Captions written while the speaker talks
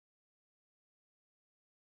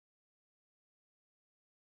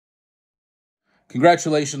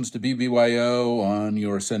Congratulations to BBYO on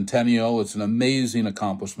your Centennial. It's an amazing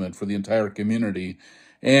accomplishment for the entire community.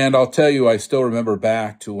 And I'll tell you, I still remember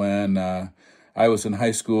back to when I was in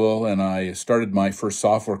high school and I started my first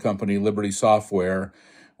software company, Liberty Software,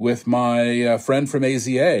 with my friend from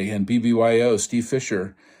AZA and BBYO, Steve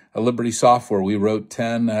Fisher. Liberty Software, we wrote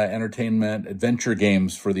 10 entertainment adventure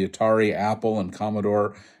games for the Atari, Apple, and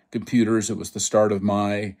Commodore computers. It was the start of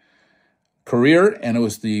my career, and it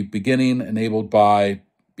was the beginning enabled by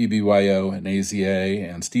BBYO and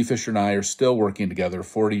AZA, and Steve Fisher and I are still working together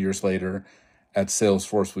 40 years later at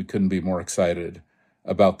Salesforce. We couldn't be more excited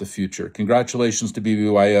about the future. Congratulations to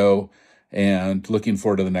BBYO, and looking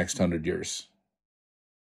forward to the next 100 years.